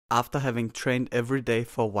After having trained every day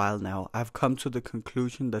for a while now, I've come to the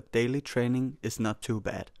conclusion that daily training is not too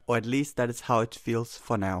bad, or at least that is how it feels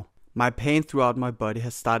for now. My pain throughout my body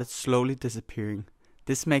has started slowly disappearing.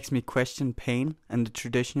 This makes me question pain and the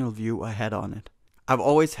traditional view I had on it. I've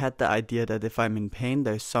always had the idea that if I'm in pain,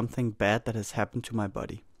 there is something bad that has happened to my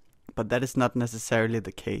body. But that is not necessarily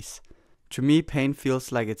the case. To me, pain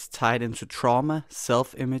feels like it's tied into trauma,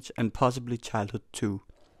 self-image, and possibly childhood too.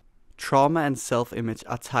 Trauma and self-image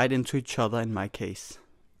are tied into each other in my case.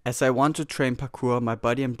 As I want to train parkour, my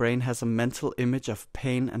body and brain has a mental image of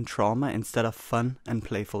pain and trauma instead of fun and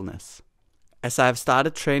playfulness. As I have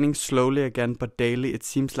started training slowly again but daily, it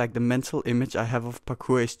seems like the mental image I have of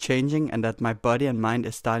parkour is changing and that my body and mind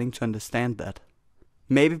is starting to understand that.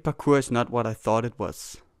 Maybe parkour is not what I thought it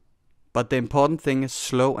was. But the important thing is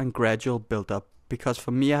slow and gradual build-up, because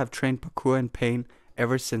for me I have trained parkour in pain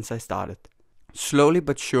ever since I started. Slowly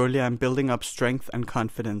but surely I'm building up strength and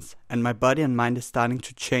confidence, and my body and mind is starting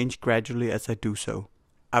to change gradually as I do so.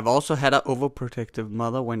 I've also had an overprotective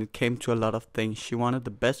mother when it came to a lot of things. She wanted the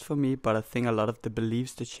best for me, but I think a lot of the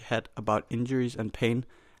beliefs that she had about injuries and pain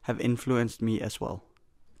have influenced me as well.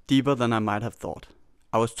 Deeper than I might have thought.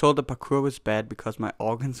 I was told that parkour was bad because my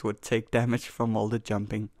organs would take damage from all the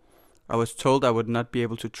jumping. I was told I would not be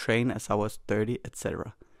able to train as I was dirty,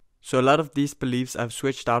 etc. So a lot of these beliefs I've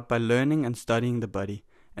switched out by learning and studying the body,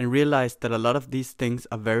 and realized that a lot of these things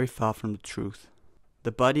are very far from the truth.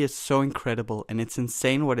 The body is so incredible, and it's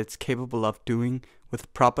insane what it's capable of doing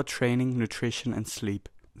with proper training, nutrition and sleep.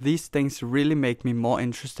 These things really make me more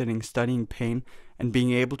interested in studying pain and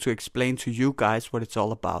being able to explain to you guys what it's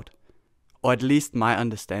all about. Or at least my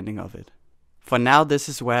understanding of it. For now, this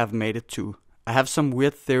is where I've made it to. I have some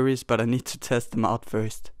weird theories, but I need to test them out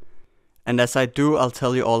first. And as I do, I'll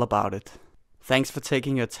tell you all about it. Thanks for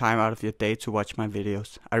taking your time out of your day to watch my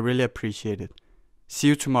videos. I really appreciate it. See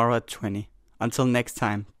you tomorrow at 20. Until next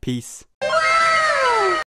time, peace.